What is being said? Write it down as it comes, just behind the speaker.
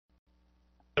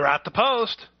They're at the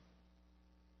post.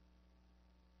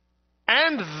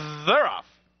 And they're off.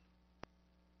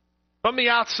 From the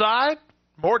outside,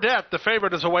 Mordet, the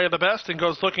favorite, is away the best and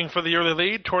goes looking for the early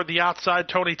lead. Toward the outside,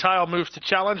 Tony Tile moves to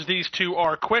challenge. These two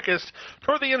are quickest.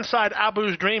 Toward the inside,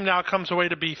 Abu's Dream now comes away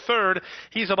to be third.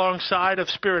 He's alongside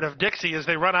of Spirit of Dixie as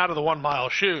they run out of the 1 mile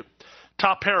chute.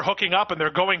 Top pair hooking up, and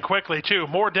they're going quickly, too.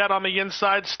 Mordet on the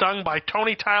inside, stung by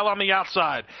Tony Tile on the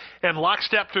outside. And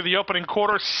lockstep through the opening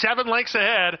quarter, 7 lengths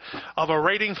ahead of a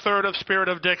rating third of Spirit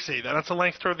of Dixie. Then it's a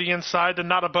length toward the inside to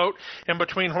Not a Boat. In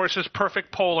between horses,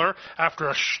 Perfect Polar. After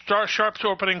a sharp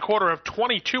opening quarter of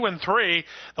 22-3,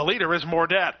 the leader is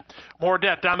Mordet.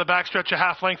 Mordet down the backstretch, a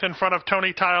half length in front of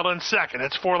Tony Tile in second.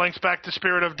 It's 4 lengths back to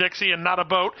Spirit of Dixie and Not a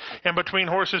Boat. In between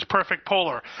horses, Perfect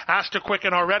Polar. Asked to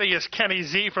quicken already is Kenny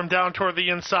Z from down toward the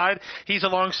inside. He's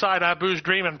alongside Abu's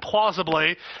Dream and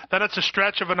Plausibly. Then it's a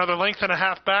stretch of another length and a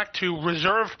half back to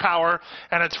Reserved Power,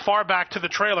 and it's far back to the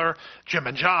trailer, Jim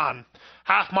and John.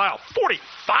 Half mile,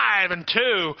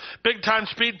 45-2. Big time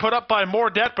speed put up by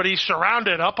Mordet, but he's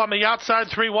surrounded. Up on the outside,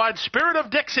 3 wide. Spirit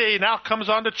of Dixie now comes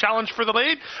on to challenge for the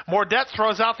lead. Mordet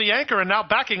throws out the anchor and now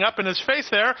backing up in his face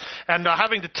there. And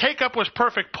having to take up was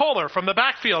Perfect Polar from the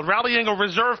backfield, rallying a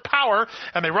Reserve Power.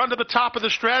 And they run to the top of the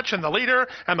stretch, and the leader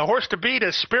and the horse to beat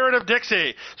is Spirit of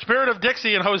Dixie. Spirit of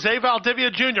Dixie and Jose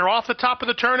Valdivia Jr. off the top of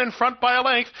the turn in front by a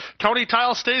length. Tony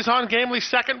Tile stays on gamely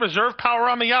second. Reserve Power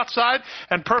on the outside.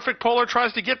 And Perfect Polar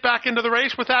tries to get back into the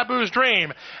race with Abu's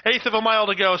Dream. 1/8 of a mile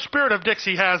to go. Spirit of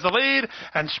Dixie has the lead,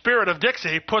 and Spirit of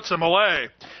Dixie puts him away.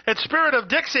 It's Spirit of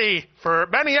Dixie for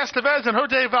Manny Estevez and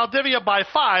Jose Valdivia by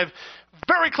 5.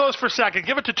 Very close for second.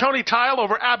 Give it to Tony Tile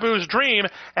over Abu's Dream,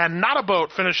 and Not a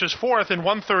Boat finishes fourth in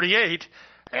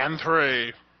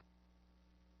 1:38.3.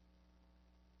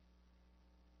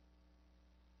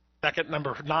 Second,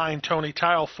 number 9, Tony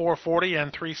Tile, 4:40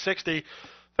 and 3:60.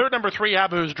 Third, number 3,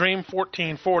 Abu's Dream,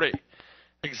 14:40.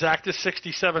 Exacta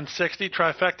 67.60,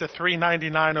 Trifecta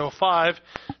 399.05,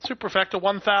 Superfecta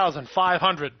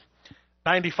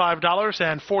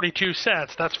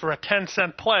 $1,595.42. That's for a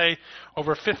 10-cent play,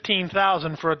 over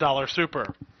 $15,000 for a $1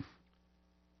 super.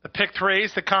 The pick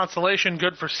 3's the consolation,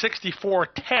 good for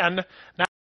 64.10. Now